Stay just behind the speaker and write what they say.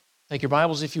Take your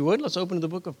Bibles, if you would. Let's open to the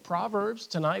book of Proverbs.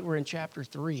 Tonight we're in chapter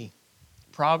 3.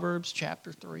 Proverbs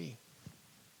chapter 3.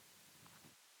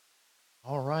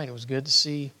 All right, it was good to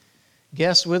see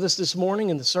guests with us this morning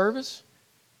in the service.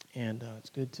 And it's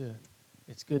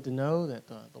good to know that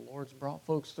the Lord's brought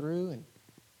folks through.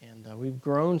 And we've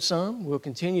grown some. We'll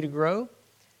continue to grow.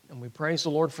 And we praise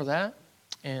the Lord for that.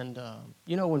 And,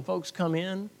 when folks come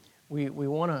in, we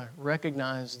want to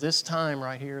recognize this time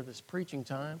right here, this preaching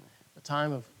time, the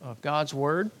time of God's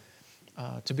Word,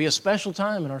 to be a special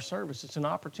time in our service. It's an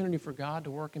opportunity for God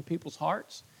to work in people's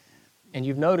hearts. And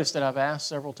you've noticed that I've asked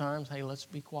several times, hey, let's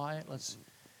be quiet. Let's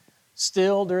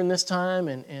still during this time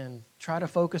and try to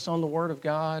focus on the Word of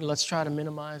God. Let's try to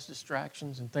minimize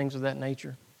distractions and things of that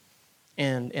nature.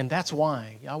 And that's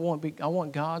why. I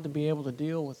want God to be able to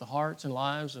deal with the hearts and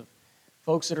lives of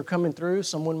folks that are coming through.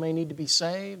 Someone may need to be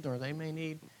saved, or they may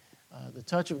need the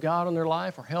touch of God in their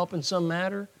life or help in some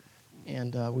matter.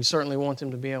 And we certainly want them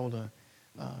to be able to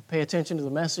pay attention to the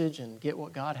message and get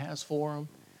what God has for them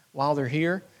while they're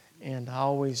here. And I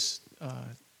always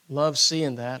love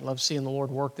seeing that, love seeing the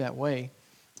Lord work that way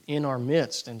in our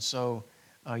midst. And so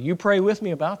you pray with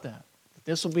me about that.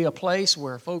 This will be a place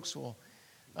where folks will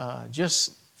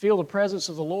just feel the presence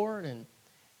of the Lord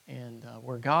and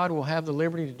where God will have the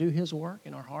liberty to do His work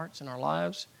in our hearts and our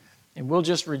lives. And we'll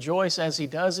just rejoice as He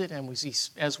does it and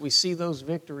as we see those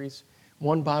victories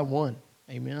one by one.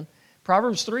 Amen.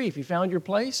 Proverbs 3, if you found your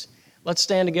place, let's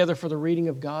stand together for the reading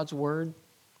of God's Word.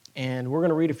 And we're going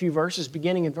to read a few verses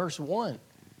beginning in verse 1.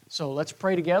 So let's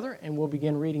pray together and we'll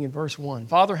begin reading in verse 1.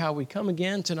 Father, how we come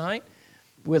again tonight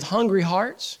with hungry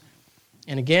hearts.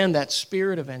 And again, that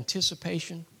spirit of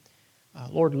anticipation.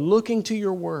 Lord, looking to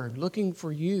your Word, looking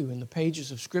for you in the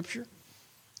pages of Scripture.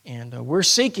 And we're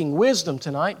seeking wisdom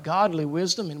tonight, godly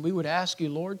wisdom, and we would ask you,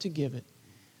 Lord, to give it.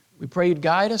 We pray you'd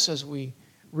guide us as we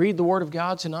read the Word of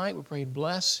God tonight. We pray you'd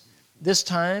bless this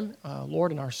time,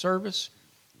 Lord, in our service.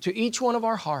 To each one of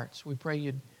our hearts, we pray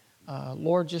you'd,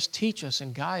 Lord, just teach us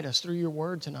and guide us through your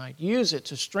Word tonight. Use it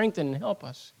to strengthen and help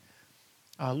us.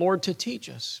 Lord, to teach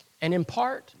us and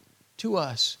impart to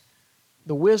us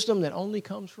the wisdom that only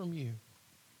comes from you.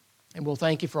 And we'll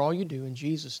thank you for all you do. In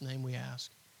Jesus' name we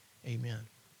ask. Amen.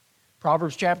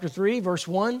 Proverbs chapter 3, verse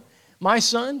 1. My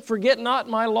son, forget not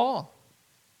my law,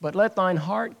 but let thine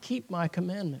heart keep my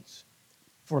commandments.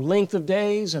 For length of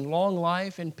days and long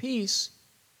life and peace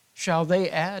shall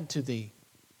they add to thee.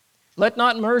 Let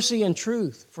not mercy and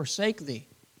truth forsake thee.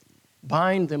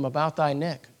 Bind them about thy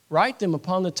neck. Write them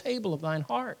upon the table of thine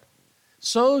heart.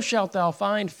 So shalt thou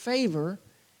find favor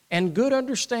and good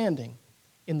understanding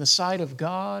in the sight of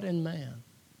God and man.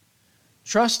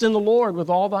 Trust in the Lord with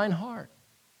all thine heart,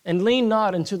 and lean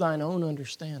not unto thine own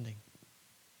understanding.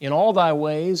 In all thy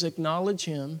ways acknowledge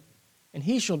Him, and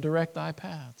He shall direct thy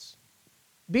paths.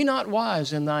 Be not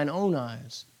wise in thine own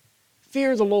eyes.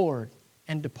 Fear the Lord,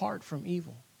 and depart from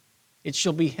evil. It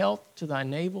shall be health to thy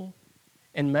navel,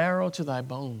 and marrow to thy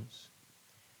bones.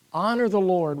 Honor the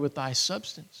Lord with thy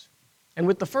substance, and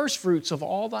with the firstfruits of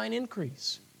all thine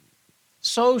increase.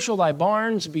 So shall thy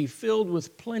barns be filled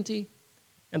with plenty,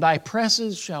 and thy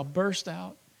presses shall burst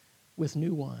out with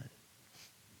new wine.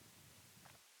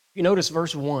 You notice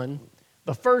verse 1,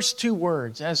 the first two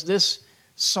words, as this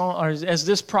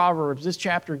Proverbs, this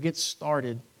chapter gets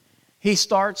started, he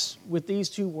starts with these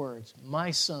two words,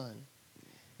 my son.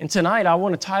 And tonight I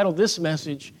want to title this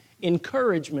message,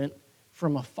 Encouragement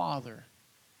from a Father.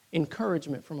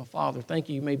 Encouragement from a Father. Thank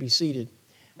you. You may be seated.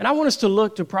 And I want us to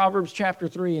look to Proverbs chapter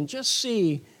 3 and just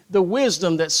see the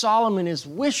wisdom that Solomon is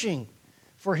wishing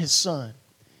for his son.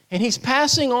 And he's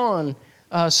passing on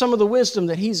some of the wisdom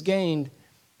that he's gained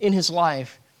in his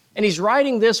life. And he's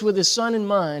writing this with his son in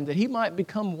mind, that he might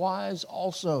become wise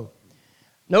also.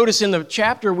 Notice in the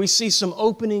chapter we see some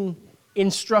opening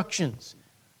instructions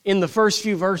in the first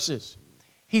few verses.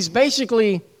 He's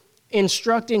basically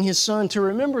instructing his son to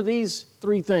remember these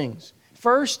three things.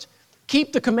 First,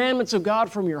 keep the commandments of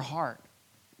God from your heart.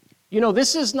 You know,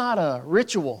 this is not a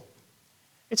ritual.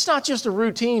 It's not just a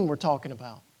routine we're talking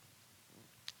about.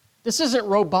 This isn't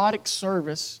robotic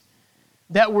service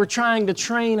that we're trying to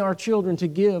train our children to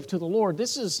give to the Lord.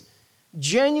 This is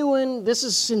genuine, this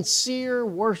is sincere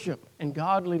worship and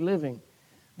godly living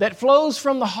that flows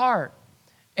from the heart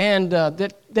and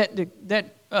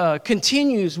that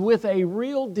continues with a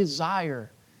real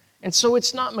desire. And so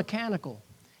it's not mechanical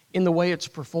in the way it's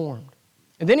performed.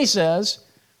 And then he says,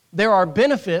 there are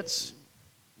benefits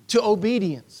to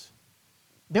obedience.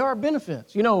 There are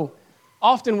benefits. You know,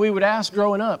 often we would ask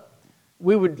growing up,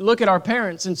 we would look at our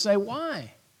parents and say,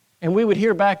 why? And we would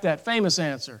hear back that famous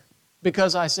answer,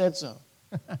 because I said so.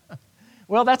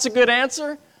 Well, that's a good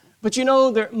answer, But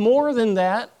more than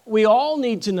that, we all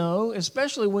need to know,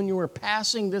 especially when you are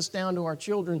passing this down to our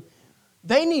children,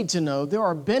 they need to know there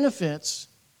are benefits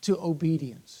to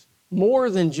obedience, more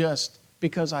than just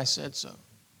because I said so.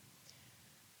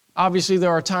 Obviously, there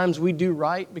are times we do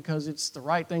right because it's the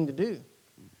right thing to do.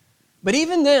 But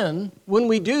even then, when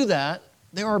we do that,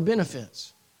 there are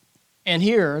benefits. And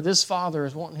here, this father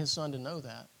is wanting his son to know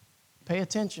that. Pay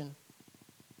attention.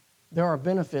 There are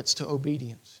benefits to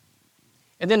obedience.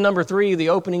 And then number 3, the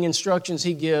opening instructions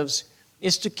he gives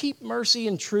is to keep mercy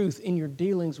and truth in your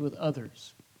dealings with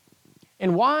others.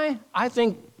 And why? I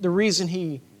think the reason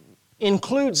he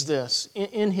includes this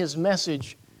in his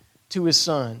message to his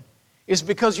son is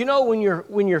because,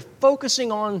 when you're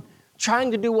focusing on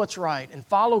trying to do what's right and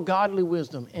follow godly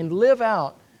wisdom and live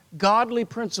out godly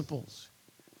principles,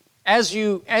 as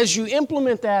you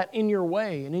implement that in your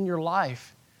way and in your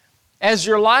life, as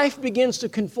your life begins to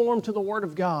conform to the Word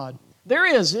of God,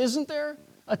 isn't there,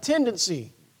 a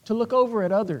tendency to look over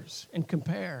at others and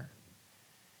compare.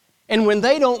 And when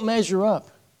they don't measure up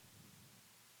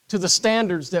to the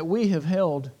standards that we have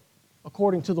held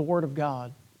according to the Word of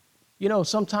God,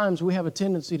 sometimes we have a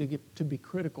tendency to be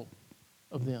critical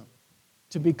of them,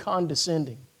 to be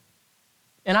condescending.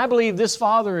 And I believe this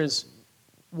father is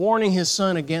warning his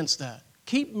son against that.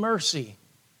 Keep mercy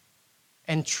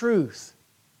and truth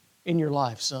in your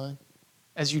life, son,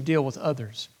 as you deal with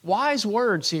others. Wise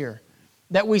words here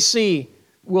that we see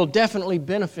will definitely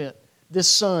benefit this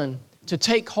son to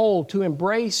take hold, to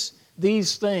embrace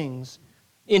these things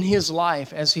in his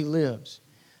life as he lives.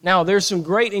 Now, there's some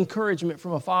great encouragement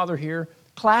from a father here,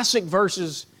 classic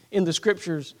verses in the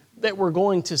Scriptures that we're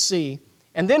going to see,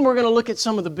 and then we're going to look at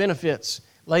some of the benefits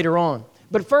later on.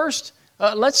 But first,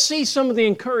 let's see some of the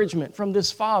encouragement from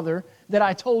this father that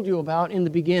I told you about in the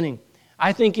beginning.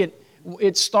 I think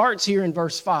it starts here in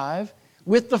verse 5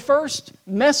 with the first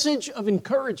message of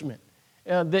encouragement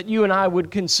that you and I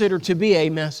would consider to be a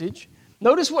message.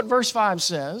 Notice what verse 5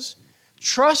 says.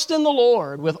 Trust in the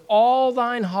Lord with all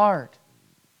thine heart,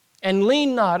 and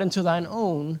lean not unto thine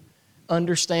own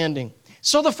understanding.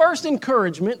 So the first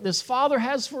encouragement this father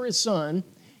has for his son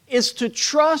is to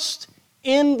trust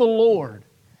in the Lord.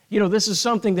 This is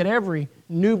something that every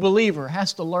new believer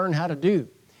has to learn how to do.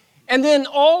 And then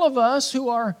all of us who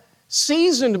are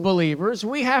seasoned believers,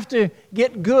 we have to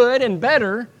get good and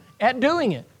better at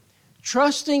doing it.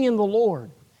 Trusting in the Lord.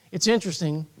 It's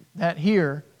interesting that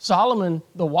here, Solomon,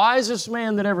 the wisest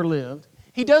man that ever lived,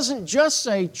 he doesn't just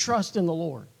say, trust in the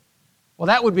Lord. Well,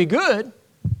 that would be good,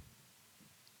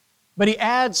 but he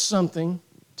adds something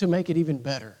to make it even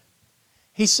better.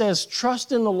 He says,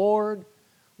 trust in the Lord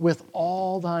with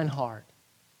all thine heart.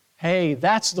 Hey,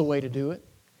 that's the way to do it.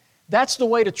 That's the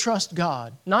way to trust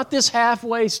God. Not this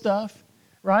halfway stuff,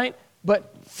 right?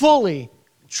 But fully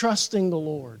trusting the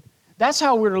Lord. That's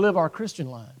how we're to live our Christian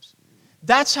lives.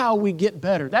 That's how we get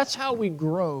better. That's how we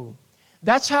grow.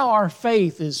 That's how our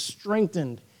faith is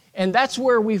strengthened. And that's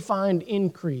where we find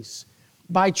increase.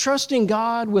 By trusting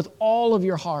God with all of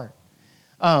your heart.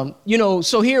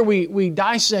 So here we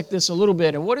dissect this a little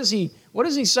bit. And what is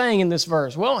he saying in this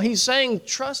verse? Well, he's saying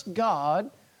trust God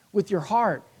with your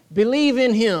heart. Believe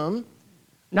in Him,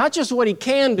 not just what He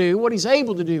can do, what He's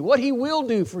able to do, what He will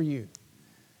do for you.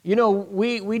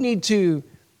 We need to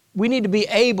be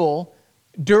able,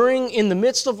 in the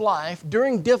midst of life,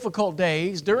 during difficult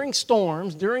days, during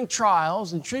storms, during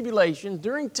trials and tribulations,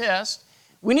 during tests,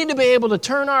 we need to be able to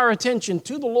turn our attention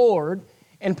to the Lord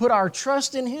and put our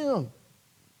trust in Him.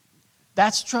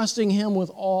 That's trusting Him with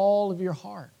all of your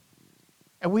heart.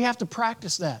 And we have to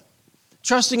practice that.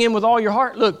 Trusting Him with all your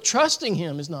heart. Look, trusting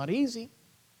Him is not easy.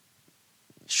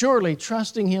 Surely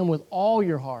trusting Him with all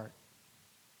your heart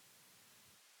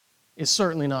is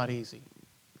certainly not easy.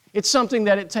 It's something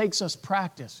that it takes us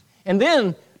practice. And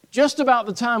then, just about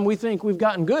the time we think we've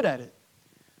gotten good at it,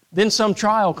 then some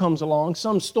trial comes along,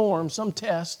 some storm, some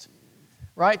test,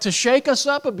 right, to shake us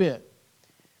up a bit.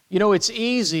 It's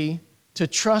easy to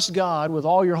trust God with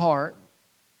all your heart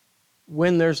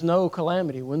when there's no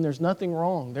calamity, when there's nothing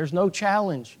wrong, there's no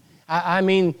challenge. I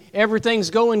mean, everything's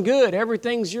going good,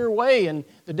 everything's your way, and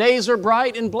the days are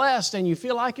bright and blessed, and you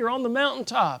feel like you're on the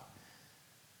mountaintop.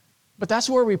 But that's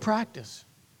where we practice.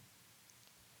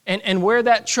 And where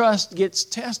that trust gets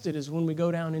tested is when we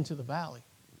go down into the valley,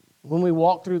 when we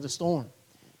walk through the storm.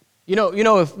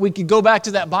 If we could go back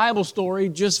to that Bible story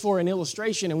just for an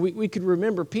illustration, and we could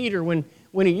remember Peter when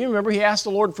he asked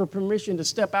the Lord for permission to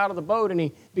step out of the boat, and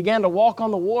he began to walk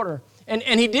on the water. And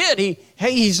he did.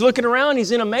 He's looking around,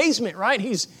 he's in amazement, right?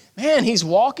 He's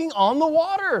walking on the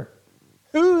water.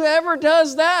 Who ever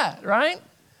does that, right?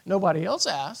 Nobody else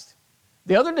asked.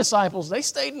 The other disciples, they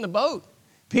stayed in the boat.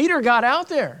 Peter got out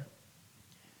there.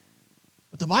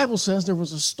 But the Bible says there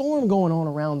was a storm going on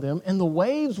around them, and the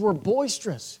waves were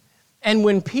boisterous. And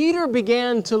when Peter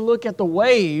began to look at the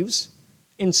waves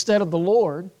instead of the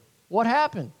Lord, what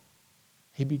happened?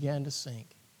 He began to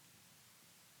sink.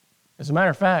 As a matter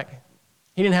of fact,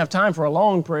 he didn't have time for a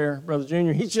long prayer, Brother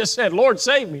Junior. He just said, Lord,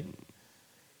 save me.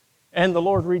 And the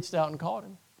Lord reached out and caught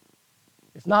him.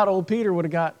 If not, old Peter would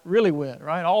have got really wet,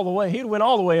 right? All the way. He'd went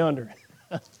all the way under.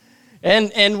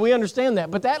 And we understand that.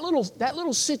 But that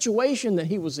little situation that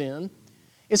he was in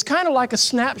is kind of like a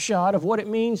snapshot of what it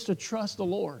means to trust the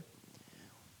Lord.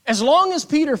 As long as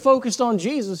Peter focused on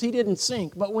Jesus, he didn't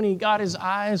sink. But when he got his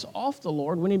eyes off the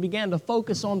Lord, when he began to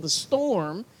focus on the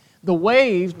storm, the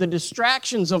waves, the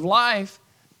distractions of life,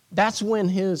 that's when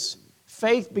his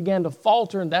faith began to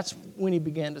falter, and that's when he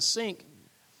began to sink.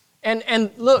 And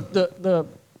look, the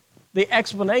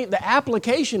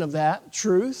application of that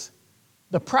truth,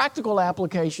 the practical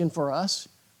application for us,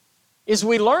 is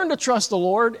we learn to trust the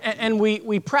Lord, and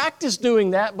we practice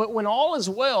doing that, but when all is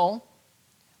well,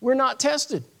 we're not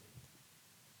tested.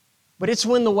 But it's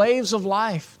when the waves of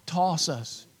life toss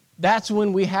us. That's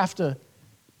when we have to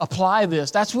apply this.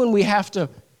 That's when we have to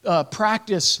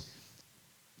practice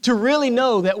to really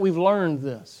know that we've learned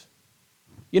this.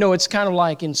 You know, it's kind of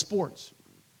like in sports.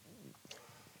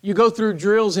 You go through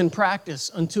drills in practice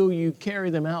until you carry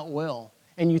them out well.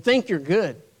 And you think you're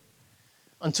good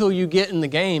until you get in the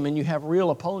game and you have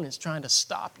real opponents trying to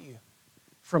stop you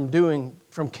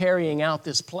from carrying out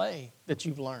this play that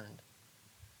you've learned.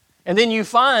 And then you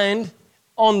find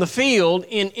on the field,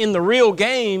 in the real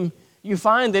game, you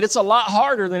find that it's a lot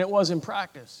harder than it was in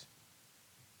practice.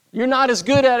 You're not as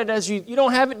good at it as you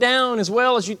don't have it down as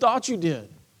well as you thought you did.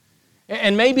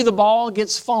 And maybe the ball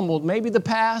gets fumbled. Maybe the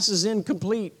pass is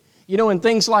incomplete, and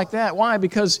things like that. Why?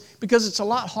 Because it's a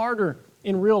lot harder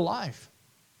in real life.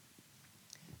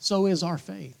 So is our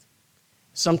faith.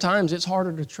 Sometimes it's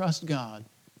harder to trust God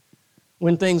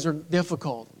when things are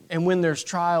difficult and when there's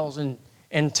trials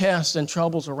and tests and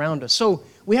troubles around us. So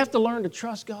we have to learn to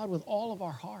trust God with all of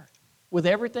our heart, with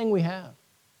everything we have,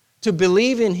 to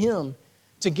believe in Him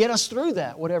to get us through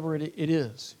that, whatever it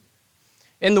is.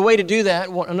 And the way to do that,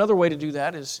 another way to do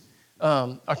that is,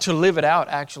 or to live it out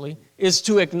actually, is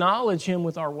to acknowledge Him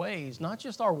with our ways, not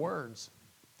just our words.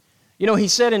 He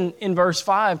said in verse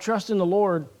 5, trust in the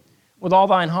Lord with all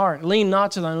thine heart, lean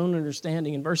not to thine own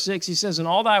understanding. In verse 6, He says, in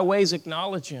all thy ways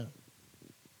acknowledge Him.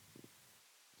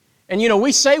 And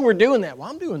we say we're doing that. Well,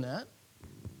 I'm doing that.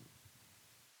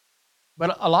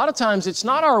 But a lot of times it's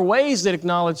not our ways that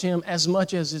acknowledge Him as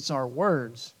much as it's our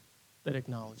words that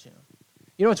acknowledge Him.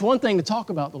 It's one thing to talk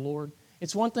about the Lord.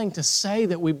 It's one thing to say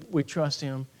that we trust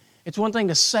Him. It's one thing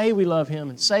to say we love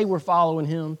Him and say we're following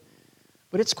Him.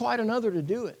 But it's quite another to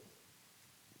do it,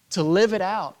 to live it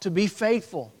out, to be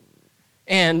faithful.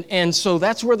 And so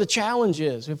that's where the challenge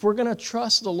is. If we're going to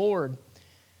trust the Lord,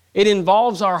 it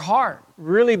involves our heart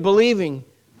really believing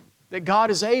that God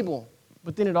is able.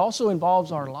 But then it also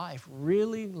involves our life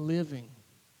really living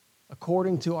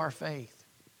according to our faith,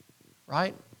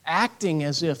 right? Acting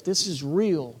as if this is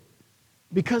real,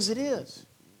 because it is.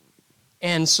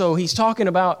 And so he's talking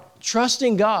about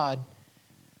trusting God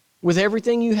with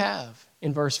everything you have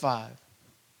in verse 5.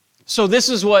 So this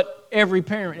is what every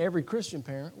parent, every Christian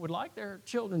parent would like their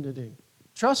children to do.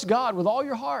 Trust God with all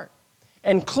your heart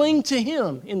and cling to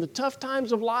Him in the tough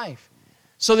times of life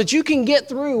so that you can get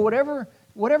through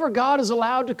whatever God has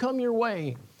allowed to come your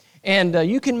way. And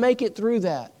you can make it through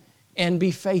that and be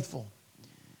faithful.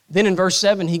 Then in verse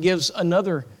 7, he gives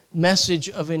another message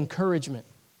of encouragement.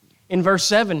 In verse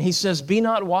 7, he says, be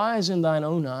not wise in thine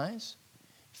own eyes.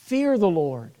 Fear the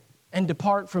Lord and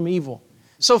depart from evil.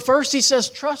 So first he says,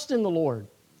 trust in the Lord.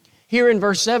 Here in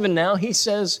verse 7 now, he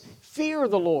says, fear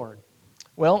the Lord.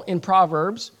 Well, in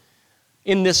Proverbs,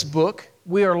 in this book,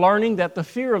 we are learning that the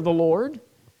fear of the Lord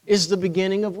is the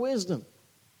beginning of wisdom.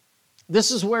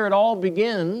 This is where it all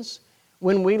begins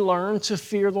when we learn to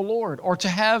fear the Lord, or to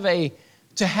have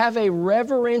a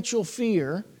reverential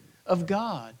fear of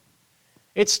God.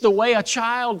 It's the way a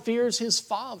child fears his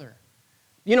father.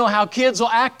 You know how kids will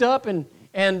act up and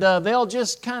they'll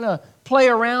just kind of play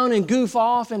around and goof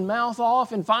off and mouth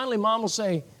off, and finally mom will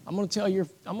say, I'm going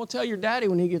to tell your daddy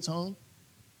when he gets home.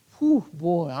 Whew,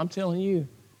 boy, I'm telling you,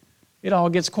 it all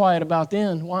gets quiet about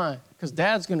then. Why? Because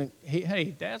dad's going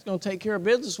to take care of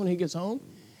business when he gets home.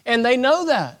 And they know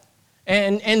that.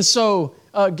 And so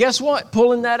guess what?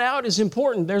 Pulling that out is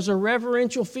important. There's a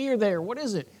reverential fear there. What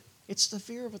is it? It's the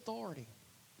fear of authority.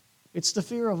 It's the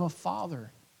fear of a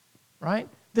father, right?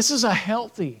 This is a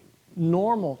healthy,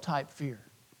 normal type fear.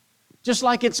 Just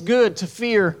like it's good to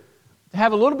fear To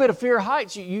have a little bit of fear of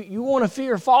heights, you want to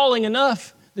fear falling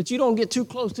enough that you don't get too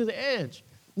close to the edge.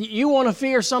 You want to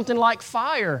fear something like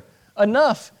fire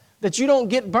enough that you don't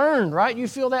get burned, right? You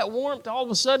feel that warmth, all of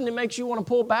a sudden it makes you want to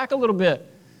pull back a little bit,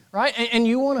 right? And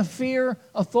you want to fear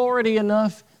authority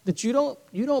enough that you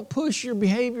don't push your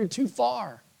behavior too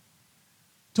far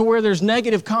to where there's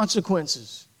negative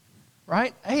consequences,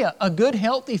 right? Hey, a good,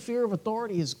 healthy fear of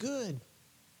authority is good.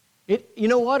 You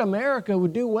know what? America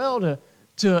would do well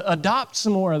to adopt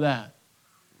some more of that.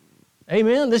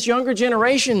 Amen? This younger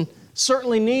generation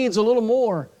certainly needs a little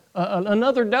more,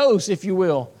 another dose, if you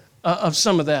will, of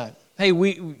some of that. Hey,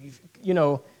 wasn't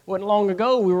long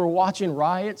ago we were watching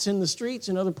riots in the streets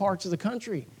in other parts of the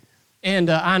country. And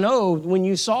I know when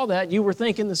you saw that, you were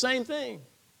thinking the same thing,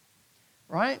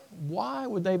 right? Why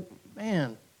would they,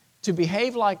 to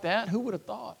behave like that, who would have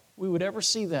thought we would ever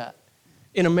see that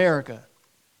in America?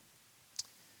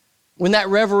 When that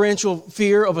reverential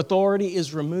fear of authority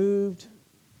is removed,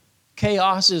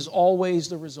 chaos is always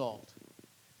the result.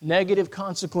 Negative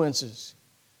consequences,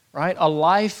 right? A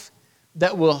life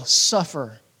that will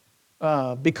suffer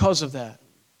because of that.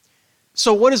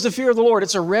 So what is the fear of the Lord?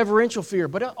 It's a reverential fear.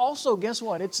 But also, guess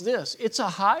what? It's this. It's a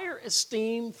higher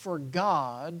esteem for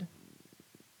God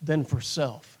than for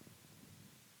self.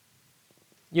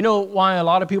 You know why a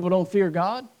lot of people don't fear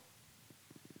God?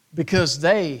 Because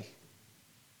they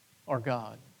are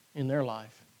God in their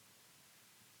life.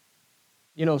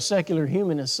 You know, secular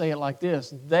humanists say it like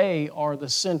this: they are the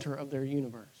center of their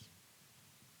universe.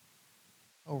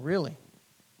 Oh, really?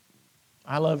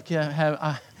 I love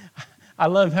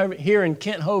hearing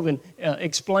Kent Hovind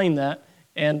explain that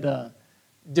and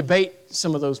debate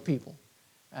some of those people.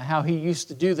 How he used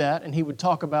to do that, and he would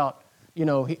talk about,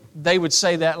 they would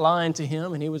say that line to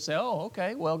him, and he would say, oh,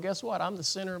 okay, well, guess what? I'm the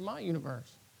center of my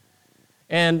universe.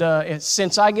 And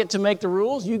since I get to make the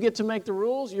rules, you get to make the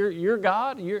rules. You're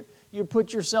God. You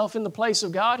put yourself in the place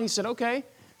of God. He said, okay,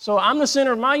 so I'm the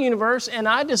center of my universe, and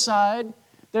I decide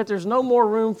that there's no more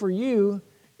room for you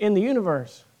in the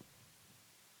universe.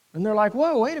 And they're like,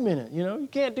 whoa, wait a minute, you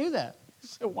can't do that. I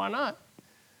said, why not?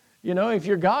 If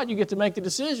you're God, you get to make the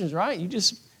decisions, right?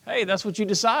 Hey, that's what you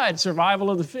decide, survival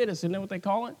of the fittest, isn't that what they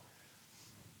call it?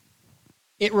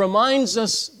 It reminds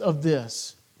us of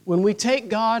this. When we take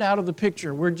God out of the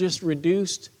picture, we're just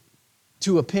reduced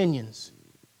to opinions,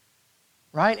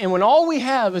 right? And when all we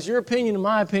have is your opinion and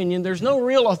my opinion, there's no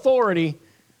real authority,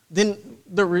 then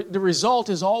the result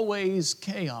is always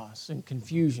chaos and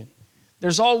confusion.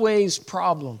 There's always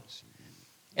problems.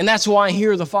 And that's why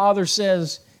here the Father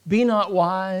says, be not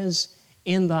wise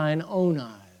in thine own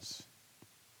eyes.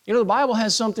 The Bible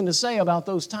has something to say about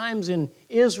those times in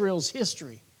Israel's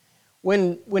history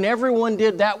when everyone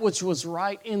did that which was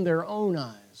right in their own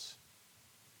eyes.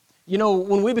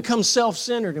 When we become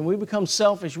self-centered and we become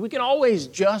selfish, we can always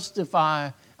justify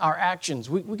our actions.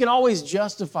 We can always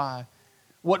justify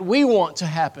what we want to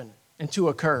happen and to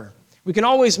occur. We can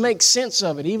always make sense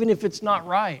of it, even if it's not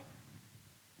right.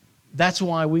 That's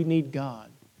why we need God.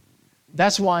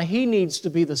 That's why He needs to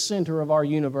be the center of our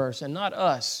universe and not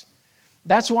us.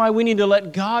 That's why we need to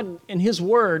let God and His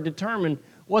Word determine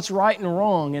what's right and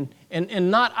wrong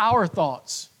and not our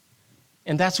thoughts.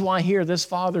 And that's why here this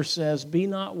Father says, be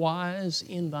not wise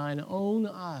in thine own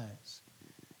eyes.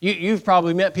 You've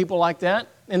probably met people like that,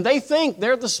 and they think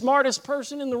they're the smartest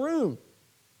person in the room.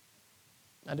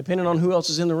 Now, depending on who else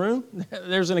is in the room,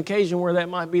 there's an occasion where that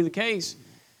might be the case.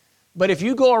 But if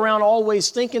you go around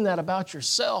always thinking that about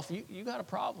yourself, you got a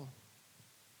problem.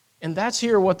 And that's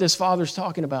here what this Father's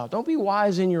talking about. Don't be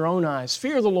wise in your own eyes.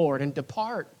 Fear the Lord and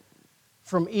depart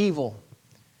from evil.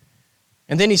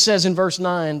 And then he says in verse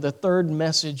 9, the third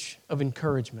message of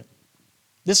encouragement.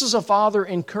 This is a father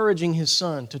encouraging his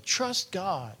son to trust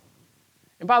God.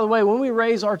 And by the way, when we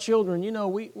raise our children,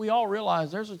 we all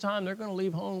realize there's a time they're going to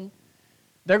leave home.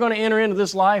 They're going to enter into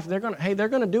this life. They're going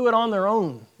to do it on their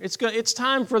own. It's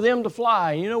time for them to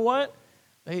fly. You know what?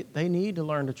 They need to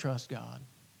learn to trust God.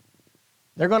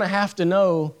 They're going to have to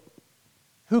know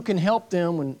who can help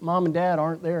them when mom and dad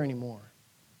aren't there anymore.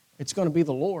 It's going to be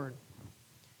the Lord.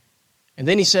 And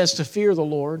then he says to fear the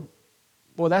Lord.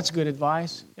 Boy, that's good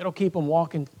advice. It'll keep them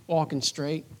walking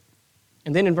straight.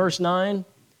 And then in verse 9,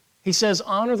 he says,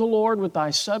 honor the Lord with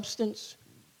thy substance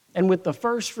and with the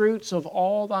first fruits of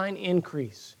all thine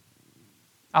increase.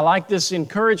 I like this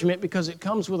encouragement because it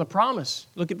comes with a promise.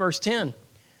 Look at verse 10.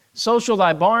 So shall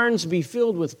thy barns be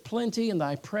filled with plenty, and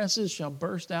thy presses shall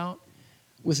burst out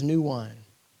with new wine.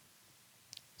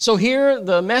 So here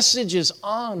the message is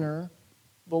honor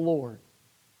the Lord.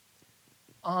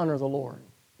 Honor the Lord.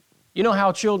 You know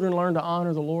how children learn to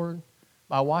honor the Lord?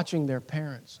 By watching their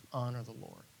parents honor the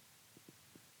Lord.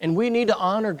 And we need to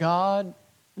honor God,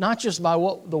 not just by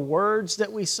the words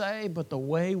that we say, but the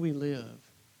way we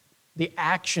live, the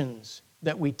actions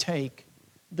that we take,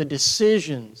 the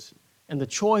decisions and the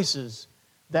choices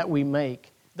that we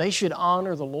make. They should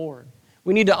honor the Lord.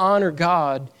 We need to honor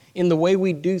God in the way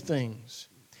we do things.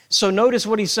 So notice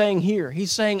what he's saying here.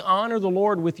 He's saying honor the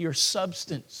Lord with your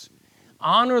substance.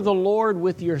 Honor the Lord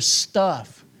with your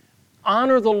stuff.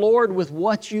 Honor the Lord with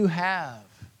what you have.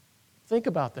 Think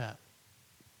about that.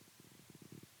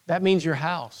 That means your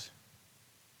house.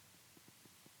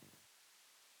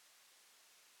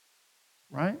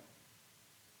 Right?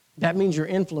 That means your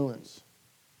influence.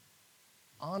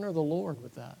 Honor the Lord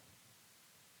with that.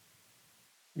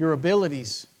 Your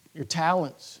abilities, your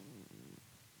talents,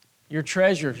 your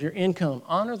treasures, your income.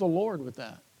 Honor the Lord with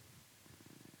that.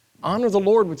 Honor the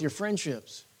Lord with your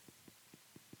friendships.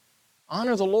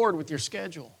 Honor the Lord with your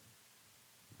schedule.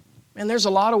 Man, there's a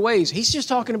lot of ways. He's just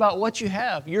talking about what you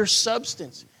have, your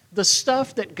substance, the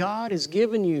stuff that God has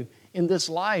given you in this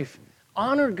life.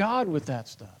 Honor God with that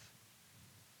stuff.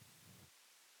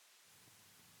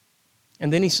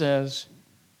 And then he says,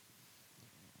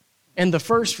 and the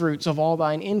first fruits of all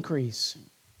thine increase.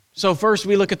 So first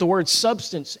we look at the word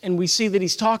substance, and we see that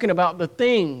he's talking about the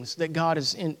things that God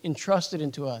has entrusted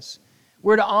into us.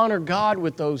 We're to honor God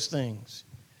with those things.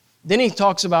 Then he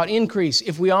talks about increase.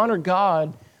 If we honor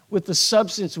God with the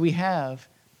substance we have,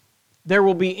 there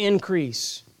will be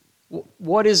increase.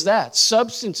 What is that?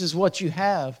 Substance is what you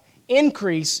have.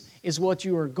 Increase is what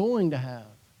you are going to have.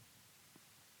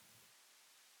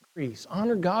 Increase.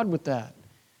 Honor God with that.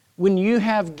 When you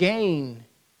have gain,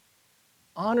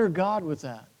 honor God with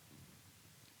that.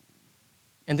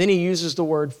 And then he uses the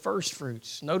word first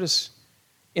fruits. Notice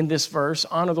in this verse,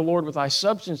 honor the Lord with thy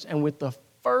substance and with the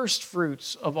first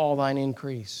fruits of all thine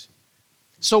increase.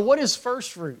 So what is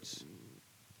first fruits?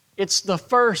 It's the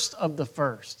first of the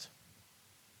first.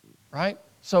 Right?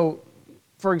 So,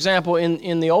 for example,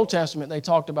 in the Old Testament, they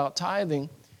talked about tithing,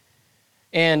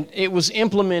 and it was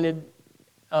implemented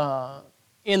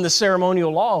in the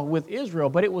ceremonial law with Israel,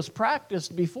 but it was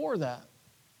practiced before that.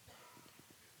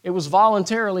 It was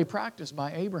voluntarily practiced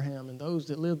by Abraham and those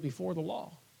that lived before the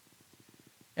law.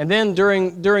 And then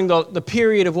during the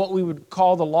period of what we would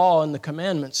call the law and the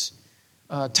commandments,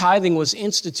 tithing was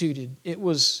instituted. It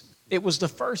was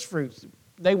the first fruits.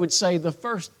 They would say the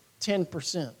first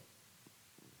 10%.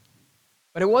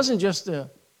 But it wasn't just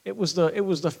it was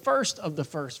the first of the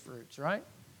first fruits, right?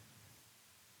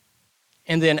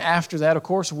 And then after that, of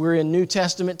course, we're in New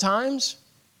Testament times.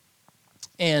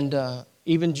 And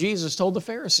even Jesus told the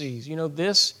Pharisees,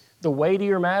 the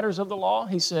weightier matters of the law,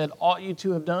 he said, ought you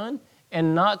to have done,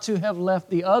 and not to have left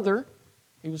the other,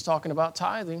 he was talking about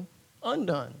tithing,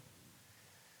 undone.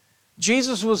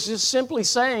 Jesus was just simply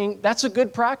saying, that's a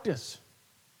good practice.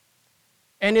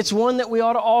 And it's one that we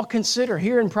ought to all consider.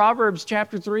 Here in Proverbs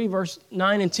chapter 3, verse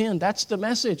 9 and 10, that's the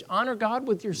message. Honor God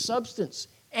with your substance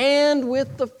and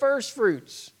with the first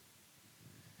fruits.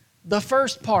 The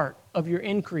first part of your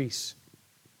increase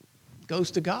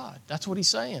goes to God. That's what he's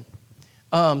saying.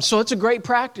 So it's a great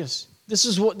practice. This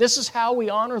is how we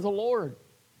honor the Lord.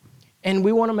 And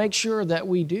we want to make sure that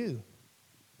we do.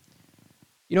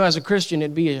 As a Christian,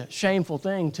 it'd be a shameful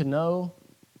thing to know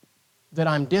that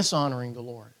I'm dishonoring the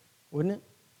Lord, wouldn't it?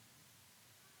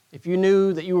 If you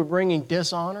knew that you were bringing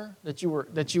dishonor, that you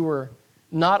were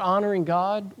not honoring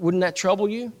God, wouldn't that trouble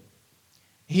you?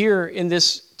 Here in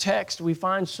this text, we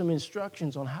find some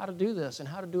instructions on how to do this and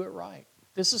how to do it right.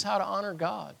 This is how to honor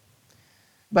God.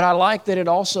 But I like that it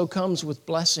also comes with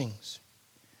blessings.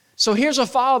 So here's a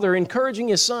father encouraging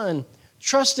his son,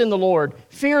 trust in the Lord,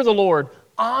 fear the Lord,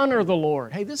 honor the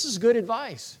Lord. Hey, this is good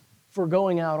advice for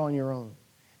going out on your own.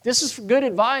 This is good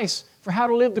advice for how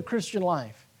to live the Christian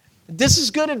life. This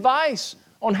is good advice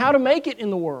on how to make it in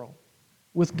the world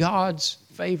with God's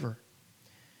favor.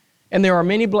 And there are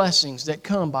many blessings that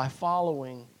come by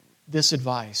following this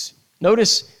advice.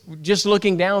 Notice, just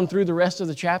looking down through the rest of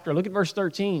the chapter, look at verse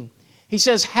 13. He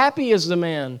says, happy is the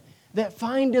man that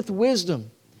findeth wisdom,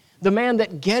 the man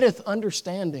that getteth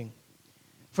understanding.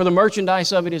 For the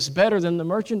merchandise of it is better than the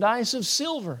merchandise of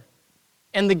silver,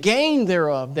 and the gain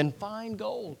thereof than fine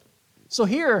gold. So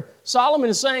here, Solomon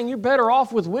is saying you're better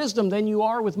off with wisdom than you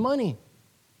are with money.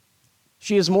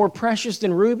 She is more precious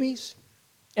than rubies,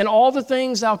 and all the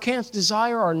things thou canst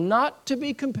desire are not to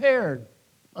be compared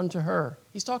unto her.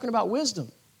 He's talking about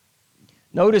wisdom.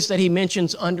 Notice that he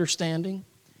mentions understanding.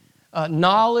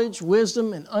 Knowledge,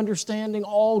 wisdom, and understanding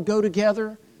all go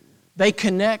together. They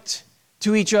connect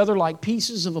to each other like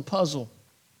pieces of a puzzle.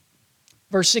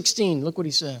 Verse 16, look what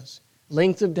he says.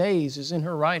 Length of days is in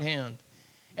her right hand,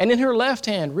 and in her left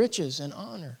hand riches and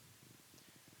honor.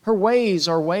 Her ways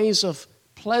are ways of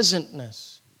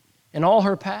pleasantness, and all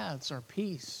her paths are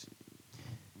peace.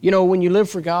 You know, when you live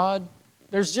for God,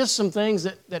 there's just some things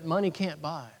that money can't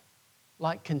buy,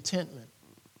 like contentment,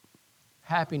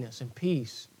 happiness, and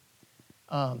peace.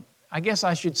 I guess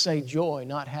I should say joy,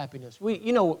 not happiness.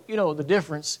 You know the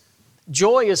difference.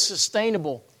 Joy is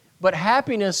sustainable, but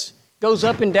happiness goes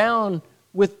up and down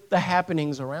with the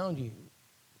happenings around you,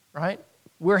 right?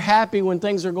 We're happy when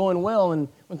things are going well, and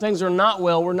when things are not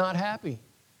well, we're not happy.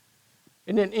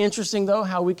 Isn't it interesting, though,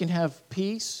 how we can have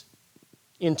peace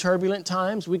in turbulent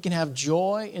times? We can have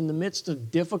joy in the midst of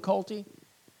difficulty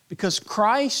because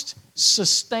Christ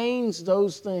sustains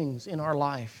those things in our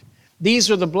life. These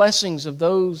are the blessings of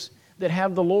those that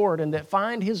have the Lord and that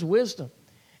find His wisdom.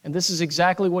 And this is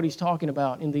exactly what He's talking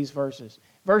about in these verses.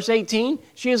 Verse 18,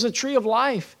 she is a tree of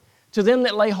life to them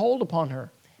that lay hold upon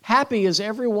her. Happy is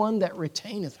everyone that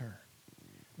retaineth her.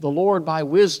 The Lord by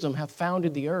wisdom hath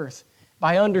founded the earth.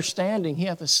 By understanding He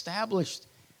hath established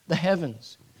the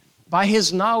heavens. By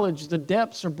His knowledge the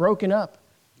depths are broken up,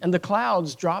 and the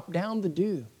clouds drop down the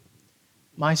dew.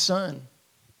 My son,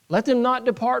 let them not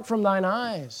depart from thine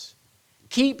eyes.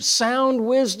 Keep sound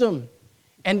wisdom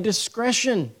and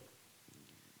discretion.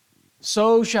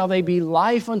 So shall they be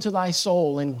life unto thy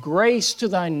soul and grace to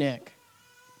thy neck.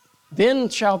 Then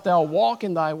shalt thou walk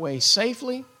in thy way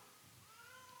safely,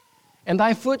 and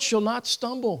thy foot shall not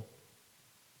stumble.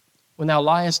 When thou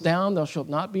liest down, thou shalt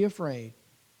not be afraid.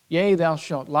 Yea, thou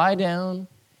shalt lie down,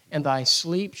 and thy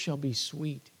sleep shall be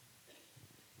sweet.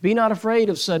 Be not afraid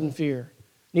of sudden fear,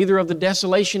 neither of the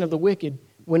desolation of the wicked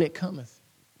when it cometh.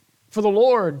 For the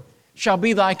Lord shall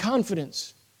be thy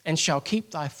confidence, and shall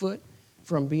keep thy foot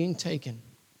from being taken.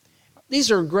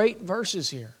 These are great verses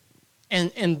here.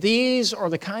 And these are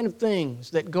the kind of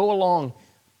things that go along.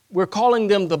 We're calling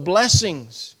them the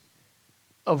blessings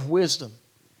of wisdom.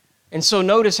 And so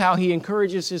notice how he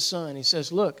encourages his son. He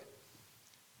says, look,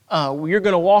 you're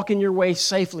going to walk in your way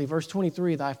safely. Verse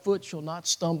 23, thy foot shall not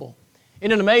stumble.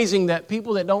 Isn't it amazing that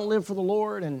people that don't live for the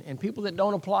Lord and people that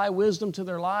don't apply wisdom to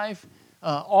their life,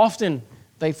 often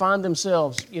they find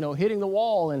themselves, hitting the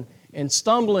wall and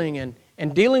stumbling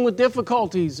and dealing with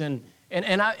difficulties. And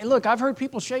look, I've heard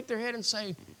people shake their head and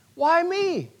say, why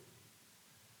me?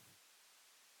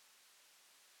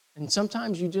 And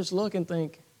sometimes you just look and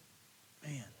think,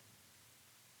 man,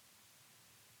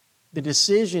 the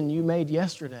decision you made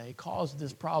yesterday caused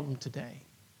this problem today.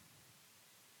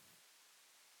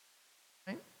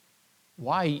 Right?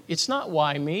 Why? It's not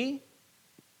why me.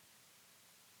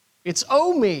 It's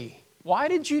oh me. Why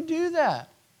did you do that?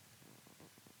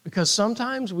 Because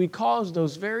sometimes we cause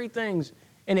those very things,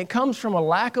 and it comes from a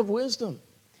lack of wisdom.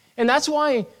 And that's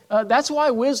why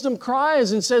wisdom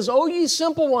cries and says, "O ye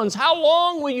simple ones, how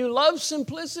long will you love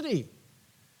simplicity?"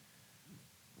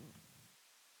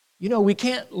 We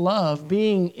can't love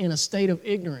being in a state of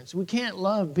ignorance. We can't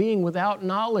love being without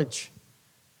knowledge.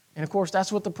 And of course,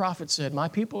 that's what the prophet said. My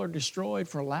people are destroyed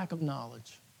for lack of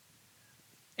knowledge.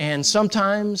 And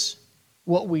sometimes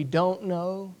what we don't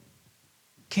know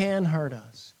can hurt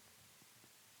us.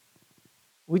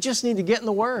 We just need to get in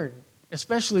the Word,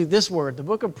 especially this Word. The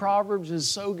book of Proverbs is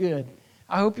so good.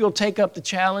 I hope you'll take up the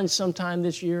challenge sometime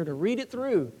this year to read it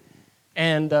through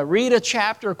and read a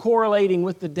chapter correlating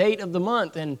with the date of the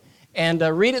month and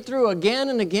read it through again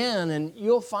and again, and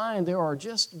you'll find there are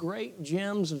just great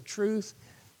gems of truth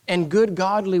and good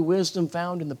godly wisdom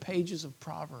found in the pages of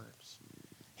Proverbs.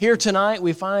 Here tonight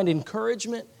we find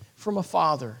encouragement from a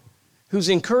father who's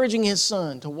encouraging his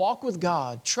son to walk with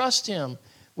God, trust Him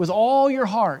with all your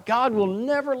heart. God will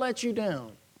never let you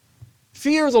down.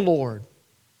 Fear the Lord.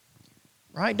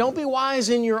 Right? Don't be wise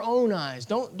in your own eyes.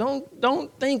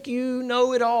 Don't think you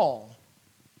know it all.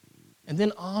 And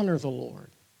then honor the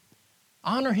Lord.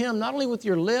 Honor Him not only with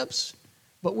your lips,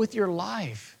 but with your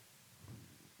life.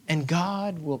 And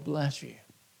God will bless you.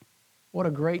 What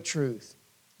a great truth.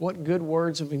 What good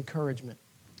words of encouragement.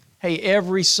 Hey,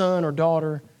 every son or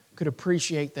daughter could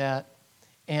appreciate that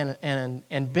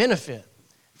and benefit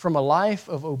from a life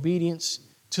of obedience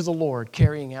to the Lord,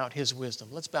 carrying out His wisdom.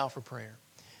 Let's bow for prayer.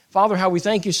 Father, how we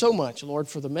thank You so much, Lord,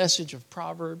 for the message of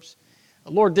Proverbs.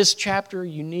 Lord, this chapter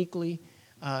uniquely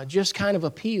just kind of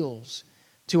appeals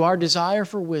to our desire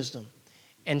for wisdom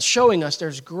and showing us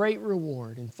there's great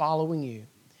reward in following You.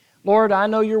 Lord, I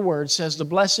know Your word says, the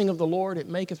blessing of the Lord, it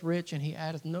maketh rich, and He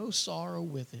addeth no sorrow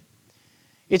with it.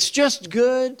 It's just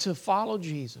good to follow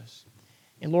Jesus.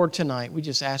 And Lord, tonight we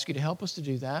just ask You to help us to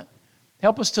do that.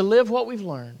 Help us to live what we've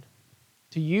learned,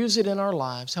 to use it in our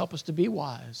lives. Help us to be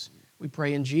wise. We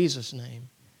pray in Jesus' name.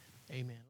 Amen.